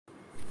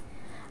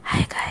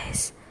Hi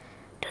guys,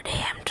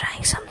 today I'm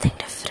trying something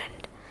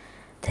different.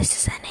 This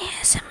is an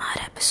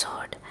ASMR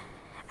episode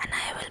and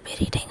I will be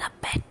reading a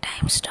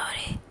bedtime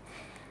story.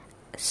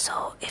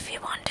 So if you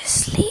want to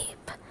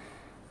sleep,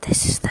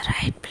 this is the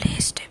right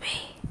place to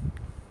be.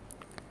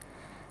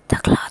 The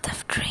Cloth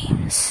of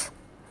Dreams.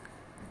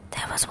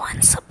 There was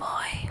once a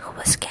boy who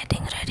was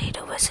getting ready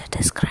to visit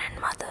his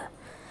grandmother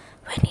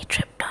when he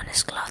tripped on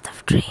his cloth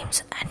of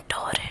dreams and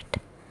tore it.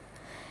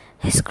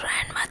 His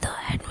grandmother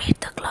had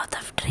made the cloth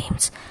of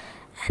dreams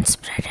and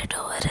spread it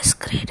over his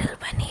cradle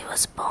when he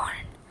was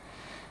born.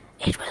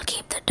 "It will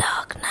keep the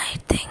dark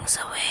night things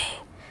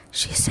away,"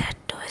 she said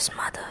to his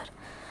mother,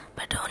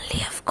 "but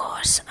only of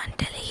course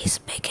until he is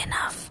big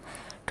enough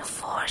to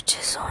forge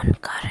his own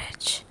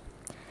courage."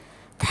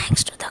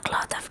 Thanks to the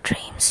cloth of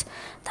dreams,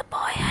 the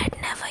boy had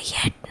never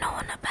yet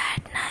known a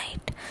bad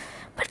night,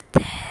 but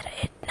there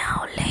it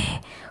now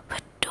lay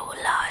with 2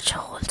 large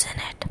holes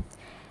in it.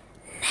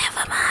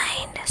 "Never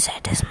mind,"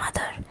 said his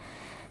mother.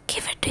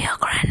 "Give it to your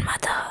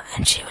grandmother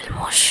and she will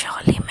most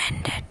surely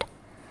mend it."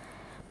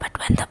 But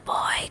when the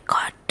boy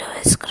got to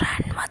his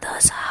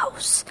grandmother's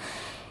house,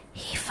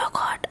 he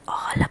forgot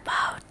all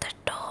about the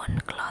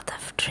torn cloth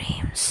of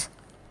dreams.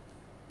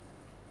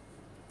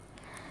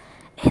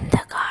 In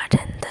the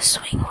garden, the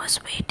swing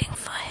was waiting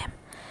for him.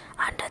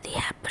 Under the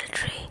apple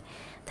tree,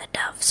 the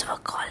doves were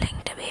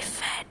calling to be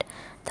fed,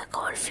 the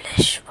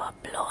goldfish were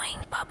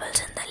blowing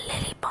bubbles in the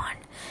lily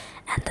pond,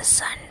 and the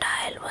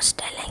sundial was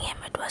telling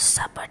him it was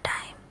supper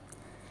time.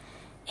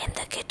 In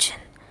the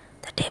kitchen,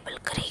 the table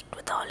creaked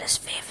with all his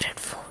favorite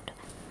food,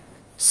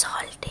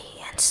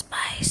 salty and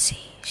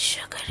spicy,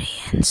 sugary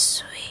and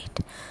sweet,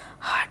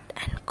 hot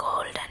and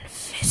cold and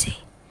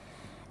fizzy.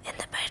 In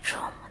the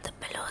bedroom, the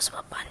pillows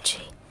were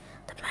punchy,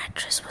 the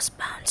mattress was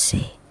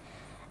bouncy,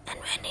 and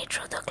when he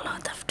drew the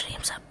cloth of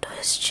dreams up to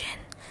his chin,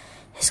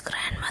 his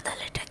grandmother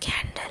lit a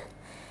candle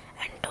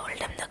and told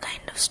him the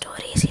kind of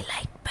stories he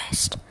liked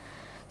best,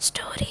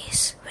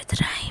 stories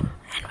with rhyme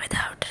and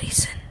without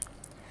reason.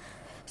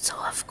 So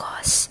of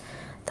course,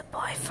 the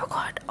boy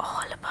forgot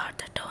all about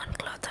the torn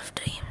cloth of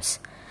dreams,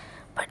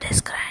 but his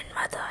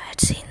grandmother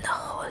had seen the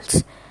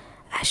holes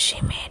as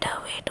she made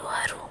her way to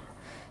her room,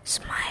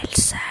 smiled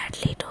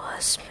sadly to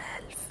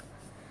herself.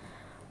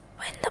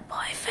 When the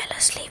boy fell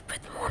asleep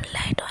with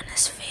moonlight on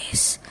his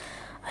face,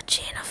 a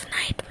chain of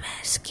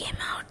nightmares came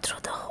out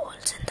through the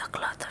holes in the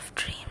cloth of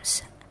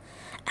dreams,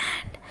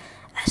 and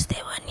as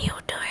they were new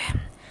to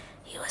him,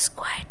 he was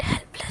quite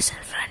helpless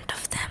in front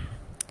of them.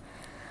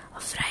 A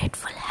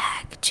frightful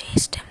hag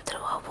chased him through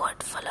a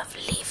wood full of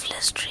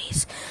leafless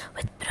trees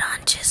with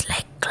branches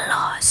like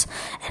claws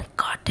and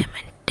caught him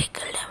and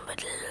tickled him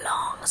with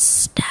long,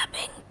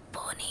 stabbing,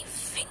 bony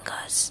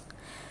fingers.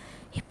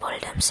 He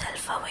pulled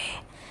himself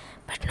away,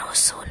 but no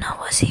sooner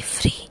was he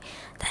free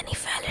than he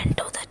fell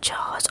into the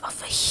jaws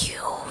of a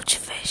huge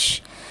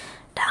fish.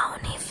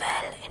 Down he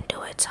fell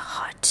into its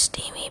hot,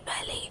 steamy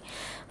belly,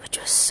 which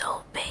was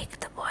so big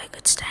the boy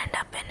could stand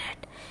up in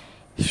it.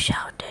 He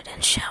shouted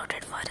and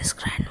shouted for his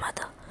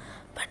grandmother,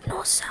 but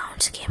no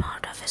sounds came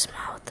out of his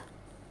mouth.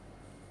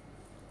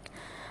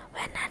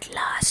 When at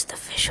last the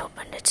fish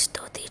opened its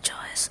toothy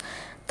jaws,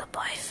 the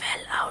boy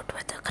fell out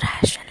with a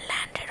crash and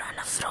landed on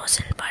a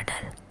frozen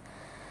puddle.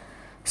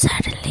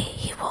 Suddenly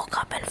he woke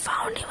up and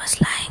found he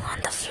was lying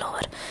on the floor,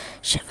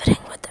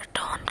 shivering with the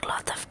torn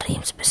cloth of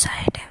dreams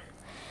beside him.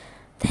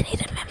 Then he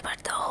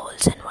remembered the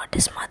holes and what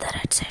his mother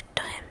had said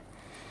to him.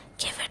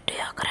 "Give it to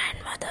your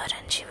grandmother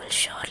and she will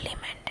surely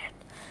mend it."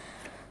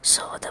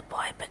 So the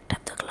boy picked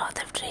up the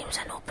cloth of dreams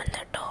and opened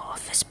the door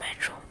of his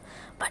bedroom.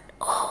 But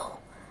oh,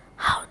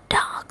 how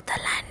dark the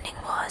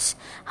landing was,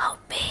 how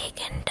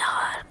big and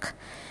dark.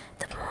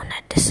 The moon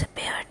had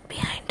disappeared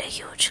behind a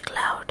huge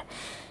cloud.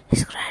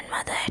 His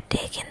grandmother had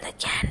taken the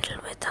candle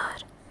with her,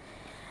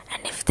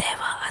 and if there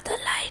were other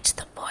lights,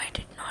 the boy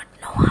did not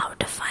know how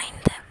to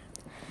find them.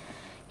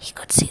 He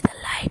could see the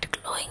light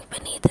glowing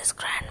beneath his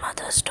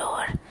grandmother's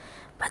door,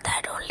 but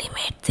that only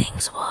made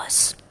things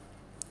worse,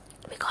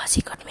 because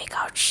he could make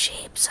out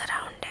shapes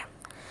around him,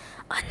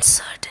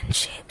 uncertain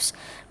shapes,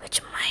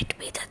 which might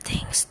be the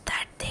things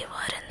that they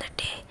were in the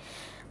day,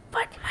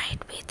 but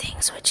might be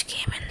things which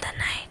came in the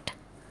night.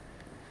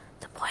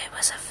 The boy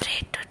was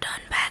afraid to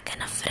turn back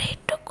and afraid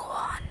to go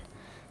on.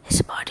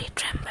 His body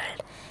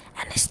trembled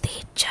and his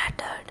teeth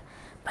chattered,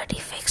 but he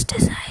fixed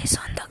his eyes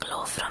on the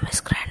glow from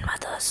his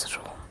grandmother's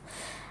room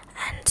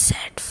and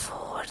set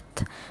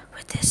forth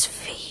with his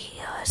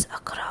fears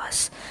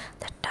across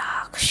the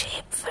dark,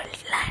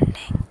 shape-filled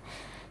landing.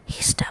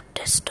 He stubbed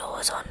his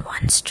toes on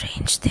one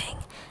strange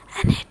thing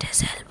and hit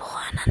his elbow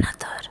on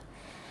another.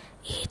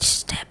 Each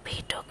step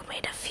he took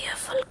made a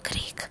fearful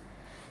creak.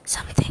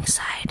 Something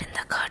sighed in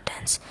the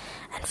curtains,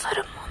 and for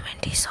a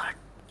moment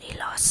he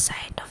lost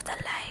sight of the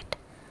light.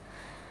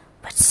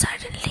 But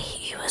suddenly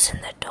he was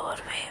in the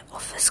doorway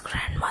of his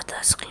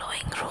grandmother's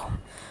glowing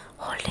room,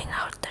 holding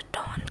out the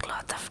torn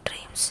cloth of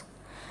dreams.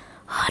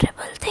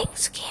 "Horrible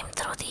things came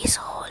through these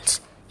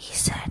holes," he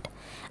said,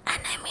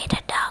 "and I made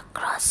a dark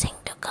crossing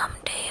to come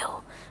to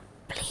you.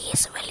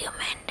 Please will you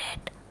mend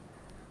it?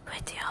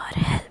 With your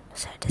help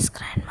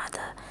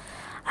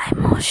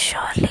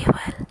surely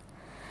will.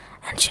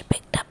 And she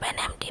picked up an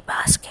empty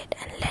basket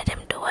and led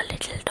him to a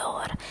little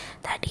door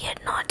that he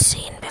had not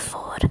seen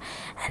before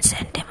and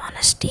sent him on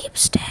a steep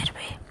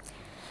stairway.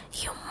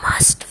 "You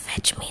must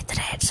fetch me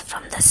threads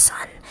from the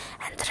sun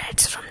and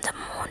threads from the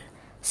moon,"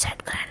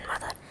 said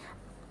grandmother.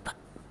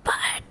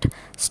 But,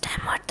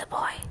 stammered the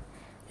boy.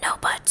 "No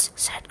buts,"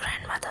 said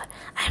grandmother.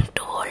 "I am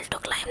too old to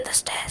climb the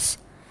stairs."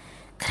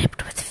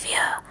 Gripped with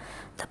fear,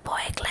 the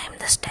boy climbed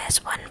the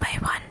stairs one by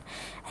one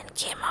and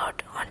came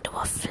out onto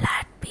a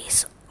flat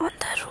piece on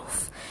the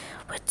roof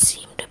which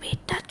seemed to be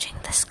touching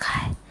the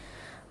sky.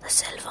 The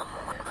silver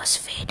moon was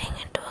fading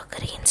into a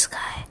green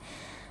sky,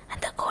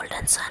 and the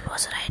golden sun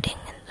was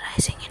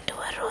rising into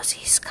a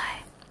rosy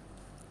sky.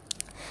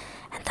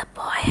 And the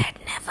boy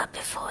had never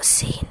before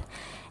seen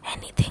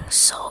anything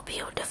so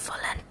beautiful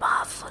and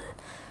powerful,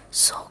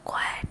 so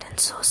quiet and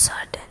so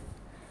certain.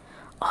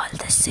 All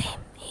the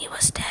same, he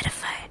was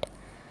terrified.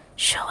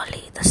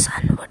 Surely the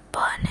sun would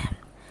burn him.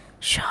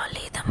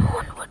 Surely the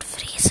moon would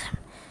freeze him.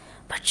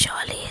 But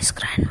surely his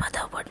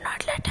grandmother would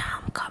not let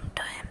harm come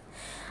to him.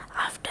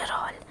 After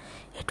all,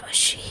 it was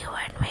she who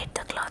had made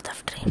the cloth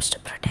of dreams to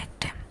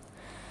protect him.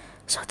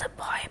 So the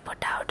boy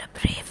put out a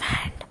brave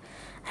hand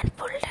and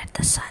pulled at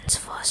the sun's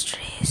first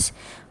rays,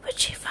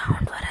 which he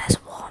found were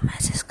as warm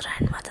as his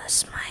grandmother's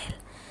smile.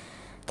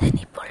 Then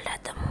he pulled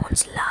at the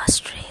moon's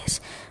last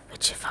rays,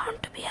 which he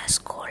found to be as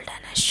cold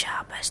and as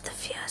sharp as the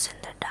fears in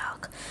the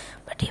dark,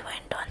 but he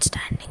went on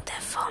standing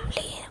there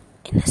firmly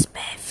in his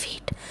bare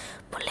feet,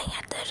 pulling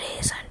at the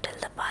rays until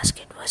the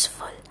basket was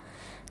full.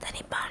 Then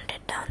he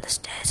bounded down the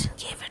stairs and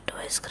gave it to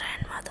his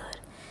grandmother.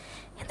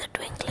 In the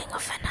twinkling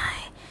of an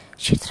eye,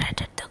 she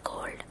threaded the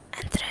gold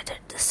and threaded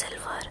the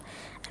silver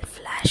and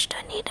flashed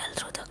her needle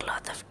through the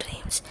cloth of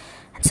dreams,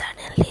 and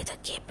suddenly the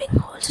gaping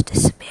holes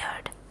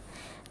disappeared.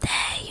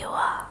 "There you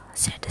are,"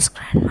 said his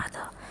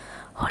grandmother,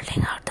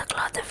 holding out the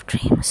cloth of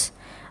dreams.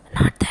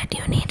 "Not that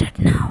you need it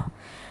now.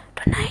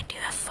 Tonight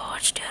you have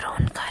forged your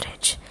own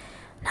courage.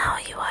 Now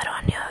you are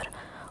on your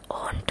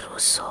own true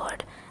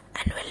sword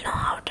and will know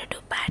how to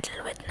do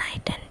battle with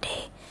night and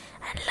day,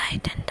 and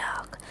light and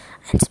dark,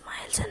 and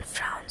smiles and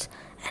frowns,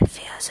 and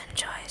fears and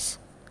joys."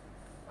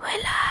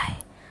 "Will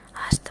I?"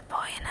 asked the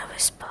boy in a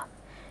whisper.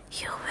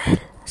 "You will,"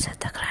 said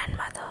the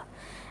grandmother,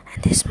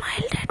 and they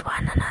smiled at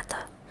one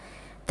another.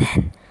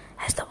 Then,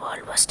 as the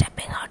world was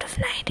stepping out of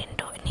night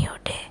into a new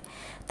day,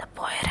 the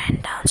boy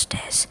ran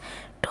downstairs,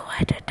 two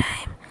at a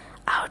time,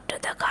 out to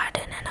the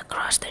garden and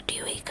across the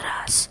dewy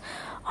grass.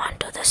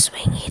 Onto the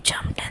swing he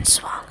jumped and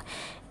swung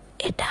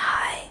it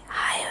high,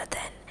 higher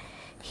than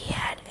he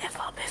had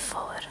ever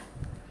before.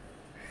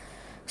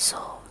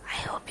 So, I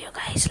hope you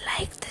guys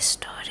liked this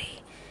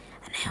story,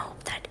 and I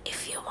hope that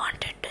if you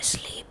wanted to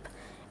sleep,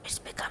 it's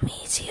become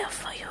easier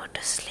for you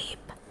to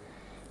sleep.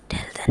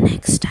 Till the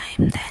next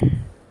time then.